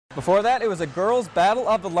Before that, it was a girls' battle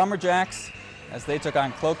of the Lumberjacks as they took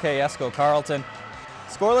on Cloquet Esco Carleton.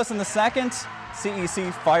 Scoreless in the second,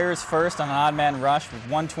 CEC fires first on an odd man rush with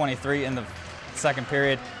 1:23 in the second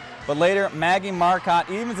period. But later, Maggie Marcotte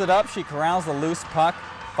evens it up. She corrals the loose puck,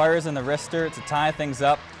 fires in the wrister to tie things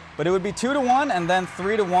up. But it would be 2-1 and then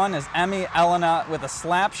 3-1 as Emmy Elena with a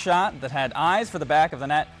slap shot that had eyes for the back of the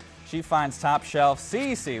net. She finds top shelf.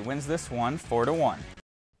 CEC wins this one 4-1.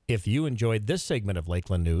 If you enjoyed this segment of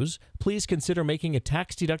Lakeland News, please consider making a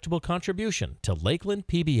tax-deductible contribution to Lakeland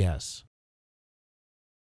PBS.